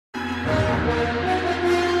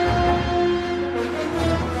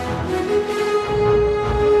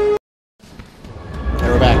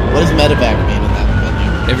medevac mean in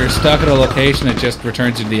that menu? If you're stuck at a location, it just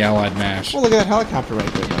returns you to the Allied MASH. Oh, look at that helicopter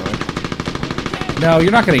right there, by the way. No,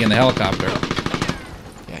 you're not getting in the helicopter.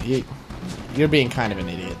 Yeah, you're being kind of an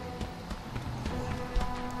idiot.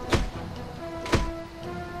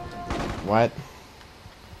 What?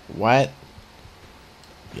 What?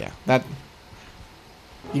 Yeah, that...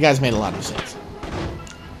 You guys made a lot of mistakes.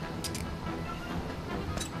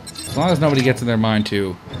 As long as nobody gets in their mind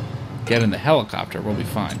to get in the helicopter, we'll be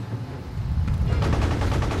fine.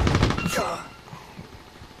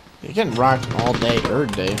 You're getting rocked all day,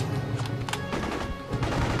 day.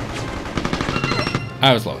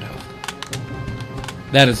 I was low at health.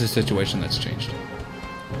 That is a situation that's changed.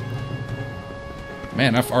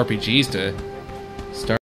 Man, enough RPGs to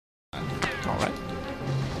start. Alright.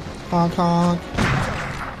 Honk honk.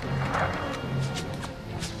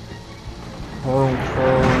 Honk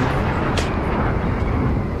honk.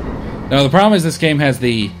 Now, the problem is this game has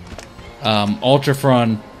the Ultra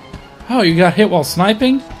Front. Oh, you got hit while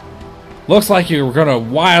sniping? Looks like you're going to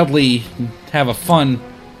wildly have a fun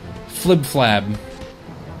flib-flab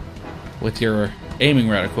with your aiming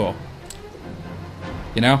reticle.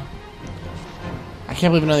 You know? I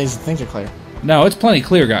can't believe none of these things are clear. No, it's plenty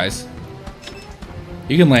clear, guys.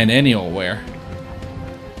 You can land any old where.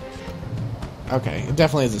 Okay, it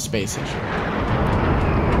definitely is a space issue.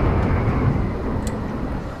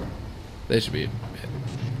 They should be...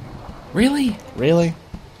 Really? Really?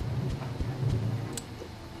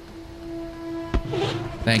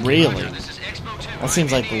 Thank you. Really? That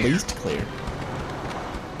seems like the least clear.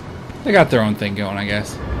 They got their own thing going, I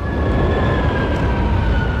guess.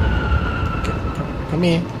 Come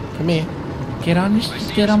here. Come here. Get on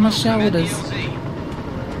my shoulders.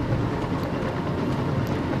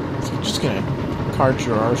 Just gonna cart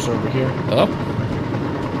your arse over here. Up.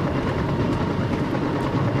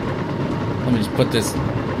 Let me just put this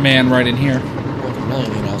man right in here. Like a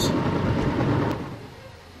million emails.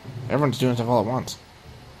 Everyone's doing stuff all at once.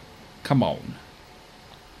 Come on.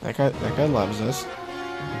 That guy loves this.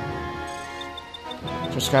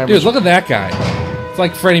 Just guy. Dude, look at that guy. It's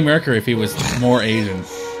like Freddie Mercury if he was more Asian.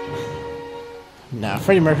 Nah,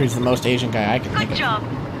 Freddie Mercury's the most Asian guy I can think of. Good job.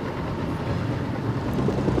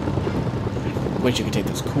 Wish you could take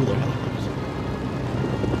those cooler helicopters.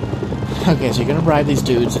 Okay, so you're gonna bribe these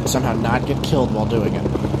dudes and somehow not get killed while doing it.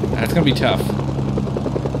 That's gonna be tough.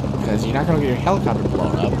 Because you're not gonna get your helicopter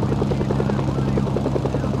blown up.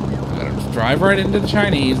 I'm gonna drive right into the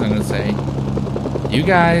Chinese and I'm gonna say, you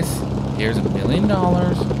guys, here's $1 million.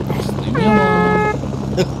 Just leave me alone.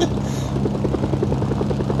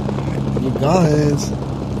 You guys,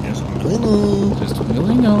 here's $1 million. Just $1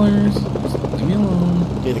 million. Just leave me alone.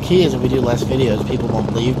 Dude, the key is if we do less videos, people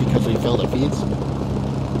won't leave because we fill their feeds.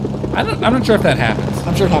 I'm not sure if that happens.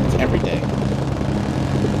 I'm sure it happens every day.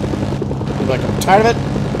 You're like, I'm tired of it.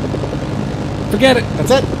 Forget it.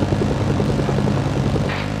 That's it.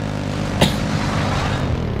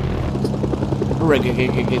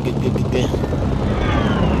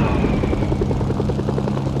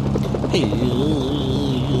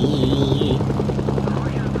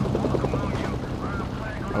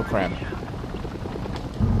 Oh crap.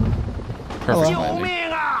 Perfect Hello. landing.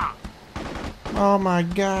 Oh my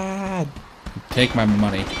god. Take my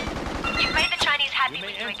money. You've made the Chinese happy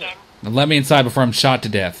with you again. Now let me inside before I'm shot to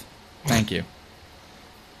death. Thank you.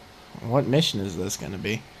 What mission is this going to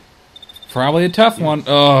be? Probably a tough one.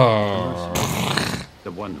 Oh. The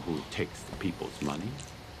one who takes the people's money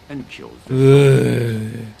and kills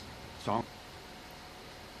them. Song.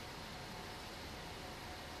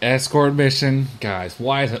 Escort mission. Guys,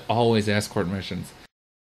 why is it always escort missions?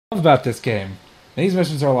 What I love about this game, these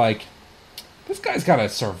missions are like, this guy's got to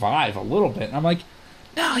survive a little bit. And I'm like,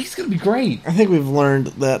 no, he's going to be great. I think we've learned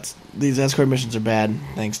that these escort missions are bad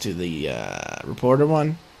thanks to the reporter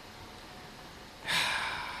one.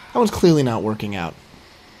 That one's clearly not working out.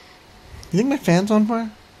 You think my fan's on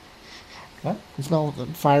fire? What? You smell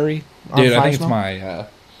fiery? Dude, I fire think smell?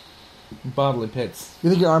 it's my bodily pits. You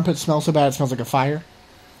think your armpits smell so bad it smells like a fire?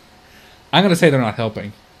 I'm going to say they're not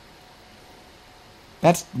helping.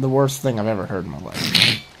 That's the worst thing I've ever heard in my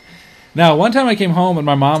life. Now, one time I came home and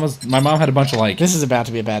my mom had a bunch of like... This is about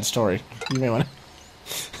to be a bad story. You may want to...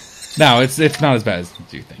 No, it's not as bad as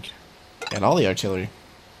you think. Get all the artillery.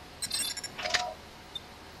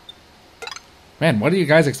 Man, what do you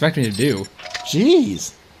guys expect me to do?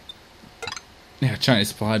 Jeez. Yeah, Chinese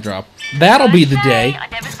supply drop. That'll be the day. I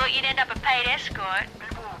never thought you'd end up a paid escort.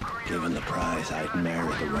 Given the prize, I'd marry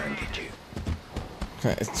the wanker you.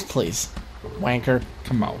 Okay, please. Wanker.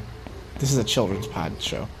 Come on. This is a children's pod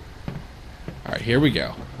show. All right, here we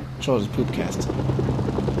go. Children's poopcast.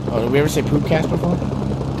 Oh, did we ever say poopcast before?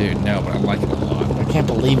 Dude, no, but I like it a lot. I can't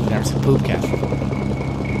believe we've never seen poop cast before.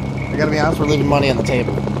 I gotta be honest, we're leaving money on the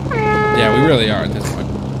table. Yeah, we really are at this point.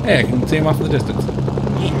 Hey, I can see him off in the distance.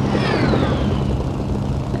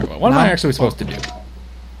 Alright, well, what am I actually supposed to do?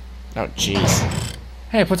 Oh, jeez.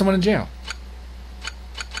 Hey, put someone in jail.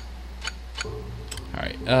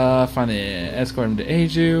 Alright, find the escort him to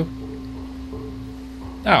Aju.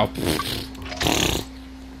 Oh.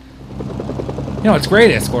 You know, it's great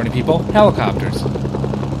escorting people. Helicopters.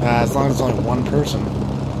 As long as it's only one person.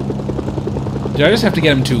 Dude, I just have to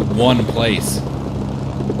get him to one place.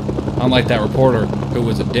 Unlike that reporter who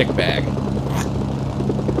was a dickbag.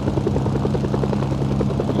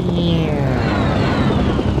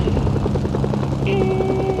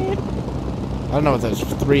 I don't know what those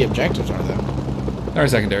 3 objectives are, though. There are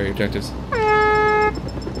secondary objectives.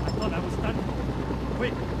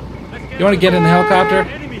 You want to get in the helicopter?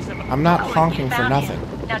 I'm not honking for nothing.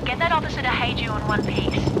 Now get that officer to Heiju in one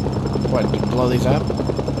piece. What, to blow these up?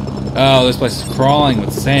 Oh, this place is crawling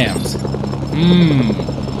with SAMs.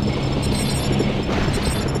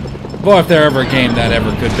 Boy, if there ever a game that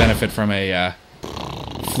ever could benefit from a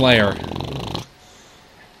flare.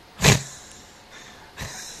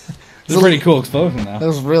 It's a pretty cool explosion, though. It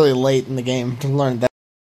was really late in the game to learn that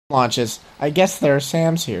launches. I guess there are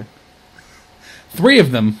SAMs here. 3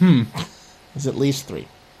 of them, There's at least 3.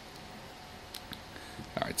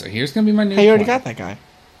 Alright, so here's gonna be my new Hey, you already point. got that guy.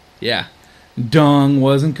 Yeah. Dung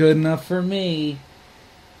wasn't good enough for me.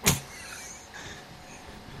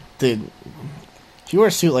 Dude, if you wear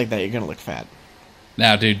a suit like that, you're gonna look fat.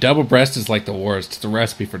 Now, dude, double breast is like the worst. It's a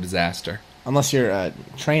recipe for disaster. Unless you're a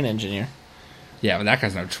train engineer. Yeah, but that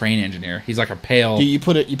guy's no train engineer. He's like a pale, You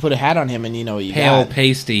put a hat on him and you know what you pale, got.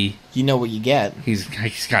 pasty. You know what you get. He's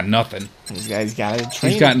got nothing. This guy's got a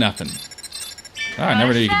train. He's got nothing. Oh, I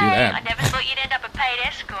never knew you could do I that. never thought you'd end up a paid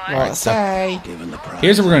escort. Well, say.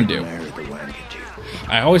 Here's what we're gonna do.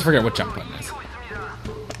 I always forget what jump button is.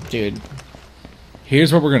 Dude,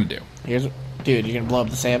 Here's what we're gonna do. dude, you're gonna blow up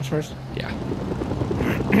the SAMs first? Yeah.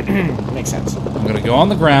 Makes sense. You I'm gonna go on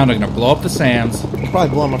the ground. I'm gonna blow up the SAMs. could probably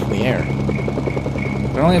blow them up in the air.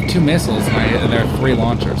 But I only have 2 missiles, and there are 3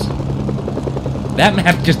 launchers. That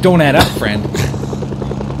math just don't add up, friend.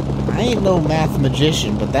 I ain't no math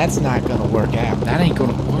magician, but that's not gonna work out. That ain't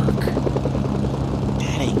gonna work.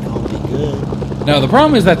 That ain't gonna be good. No, the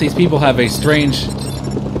problem is that these people have a strange...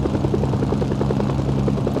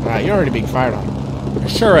 Alright, you're already being fired on. I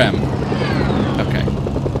sure am. Okay.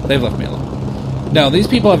 They've left me alone. No, these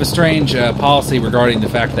people have a strange policy regarding the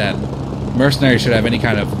fact that mercenaries should have any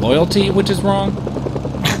kind of loyalty, which is wrong.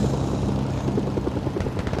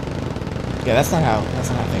 Yeah, that's not how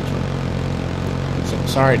things work. So,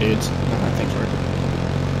 sorry, dudes. Not how things work.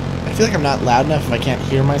 I feel like I'm not loud enough if I can't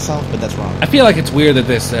hear myself, but that's wrong. I feel like it's weird that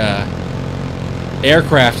this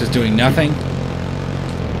aircraft is doing nothing.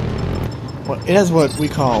 Well, it has what we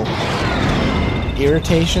call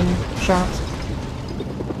irritation shots.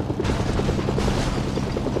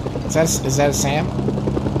 Is that a SAM?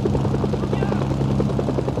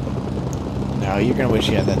 No, you're gonna wish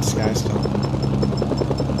you had that disguise still.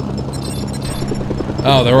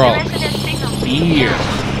 Oh, they're all Resident signal here.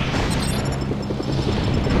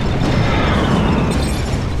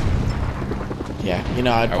 Yeah, you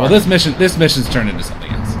know, I'd Well, this mission's turned into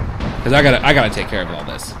something else. Because I gotta take care of all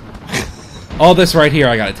this. All this right here,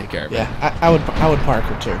 I gotta take care of it. Yeah, I would park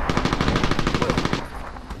her too.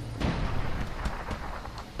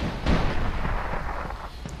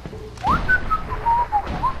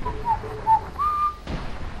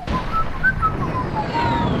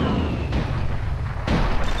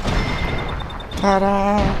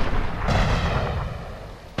 Ta-da!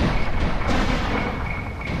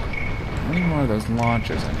 How many more of those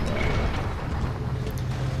launchers anyway?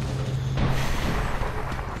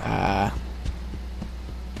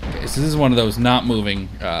 Okay, so this is one of those not moving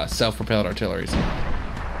self-propelled artilleries.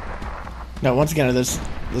 No, once again, the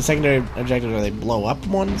secondary objectives are they blow up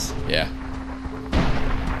ones? Yeah.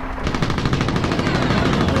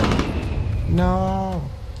 No.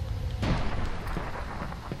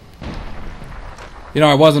 You know,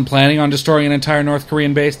 I wasn't planning on destroying an entire North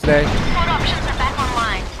Korean base today, Port options are back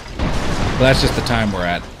online. but that's just the time we're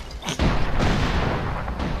at.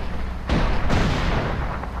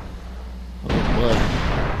 Oh boy.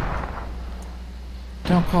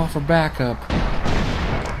 Don't call for backup.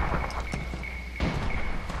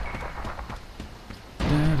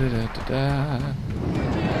 Da, da, da, da, da.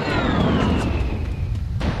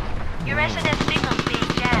 Your resident signal's being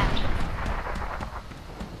jammed.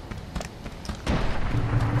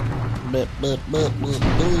 Dude,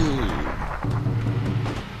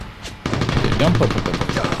 Dude, don't put.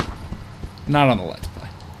 Not on the Let's Play.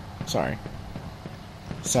 Sorry.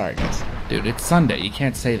 Sorry, guys. Dude, it's Sunday. You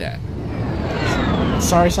can't say that.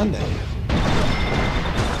 Sorry, Sunday.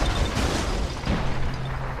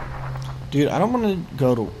 Dude, I don't want to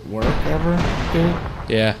go to work ever, dude.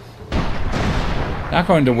 Yeah. Not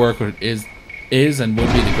going to work is and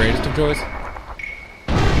would be the greatest of joys.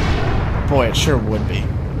 Boy, it sure would be.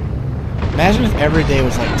 Imagine if every day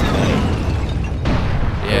was like today.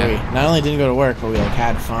 Yeah. We not only didn't go to work, but we like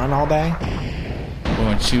had fun all day. We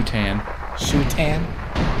went shoe tan. Shoe tan.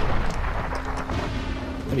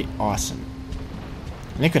 That'd be awesome.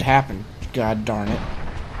 And it could happen. God darn it.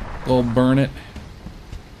 We'll burn it.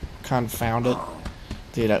 Confound it.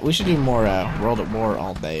 Dude, we should do more World at War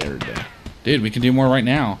all day every day. Dude, we can do more right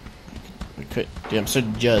now. We could. Dude, I'm so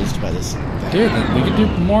jazzed by this thing. Dude, we could do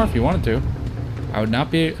more if you wanted to. I would not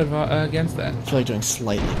be against that. I feel like doing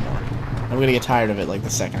slightly more. I'm gonna get tired of it like the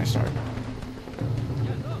second I start.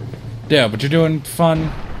 Yeah, but you're doing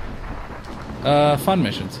fun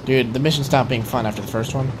missions. Dude, the mission stopped being fun after the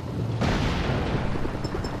first one.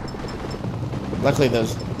 Luckily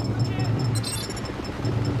those...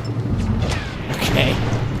 Okay.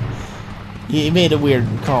 You made a weird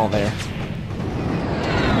call there.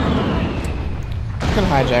 You can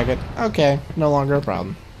hijack it. Okay, no longer a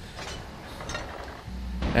problem.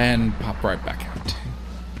 And pop right back out.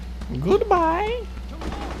 Goodbye.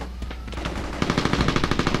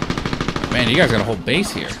 Man, you guys got a whole base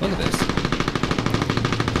here. Look at this.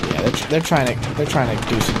 Yeah, they're trying to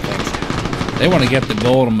do some things. They want to get the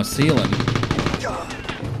gold on the ceiling.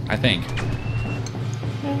 I think.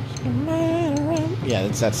 Yeah,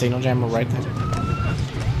 it's that signal jammer right there.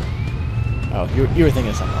 Oh, you were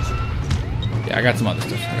thinking of something else. Yeah, I got some other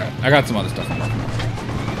stuff. I got some other stuff I'm working on.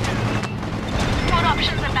 Phone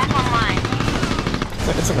options are back online.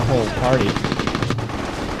 It's like a whole party.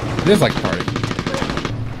 It is like a party.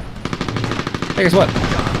 Hey, guess what?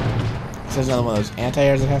 So there's another one of those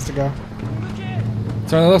anti-airs that has to go.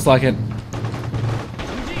 Certainly looks like it.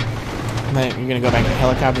 And then you're gonna go back to the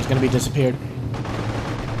helicopter's gonna be disappeared.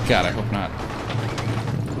 God, I hope not.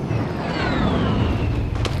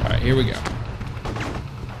 Alright, here we go.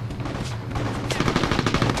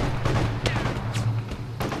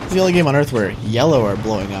 It's the only game on Earth where yellow are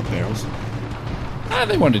blowing up barrels.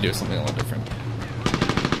 They wanted to do something a little different.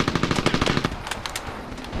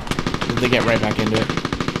 Did they get right back into it?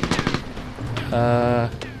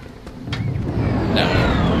 No.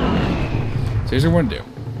 So here's what we're gonna do.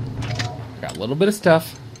 Got a little bit of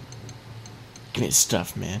stuff. Give me the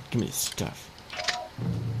stuff, man. Give me the stuff.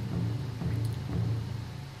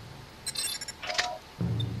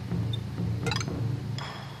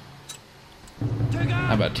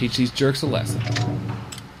 How about teach these jerks a lesson?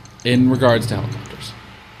 In regards to helicopters.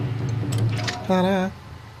 Ta-da.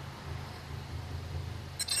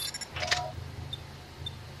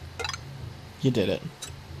 You did it.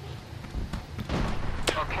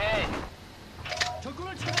 Okay.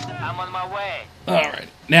 I'm on my way. Alright,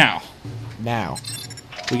 now. Now.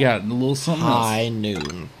 We got a little something High else.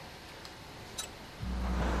 noon.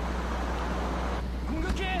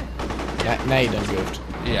 Now you done goofed.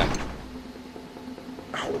 Yeah.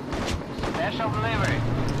 Special delivery.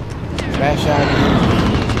 Smash out.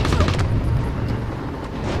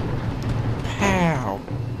 Pow.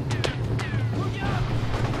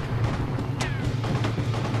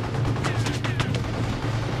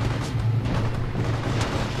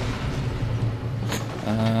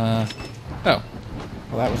 Oh.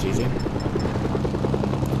 Well, that was easy.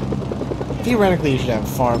 Theoretically, you should have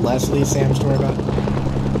far less of these Sams to worry about.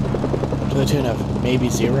 To the tune of maybe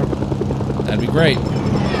 0. That'd be great.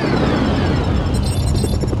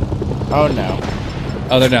 Oh no.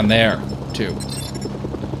 Oh, they're down there, too.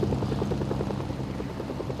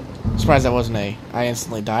 Surprised that wasn't I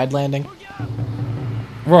instantly died landing.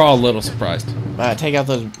 We're all a little surprised. Take out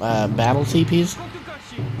those battle TPs.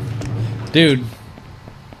 Dude.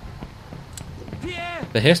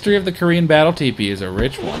 The history of the Korean battle TP is a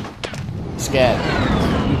rich one. Scat.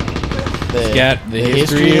 The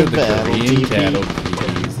history of the battle Korean TP. battle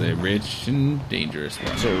TP is a rich and dangerous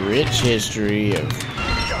one. It's a rich history of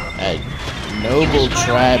a noble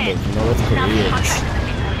tribe of North Koreans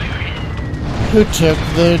who took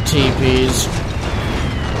the teepees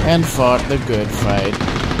and fought the good fight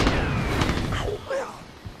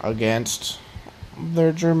against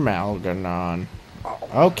the Germalganon.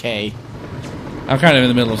 Okay. I'm kind of in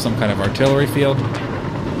the middle of some kind of artillery field.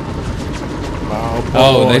 Oh, boy.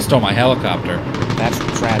 Oh, they stole my helicopter. That's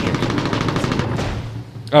tragic.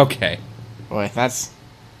 Okay. Boy, that's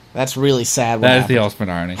really sad. That is the ultimate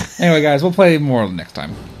irony. Anyway, guys, we'll play more next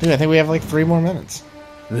time. Dude, I think we have like 3 more minutes.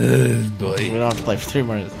 Boy. We don't have to play for 3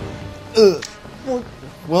 more minutes. Ugh.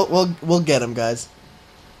 We'll get him, guys.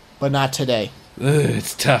 But not today.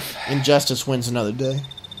 It's tough. Injustice wins another day.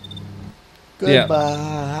 Yeah.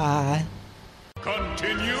 Goodbye.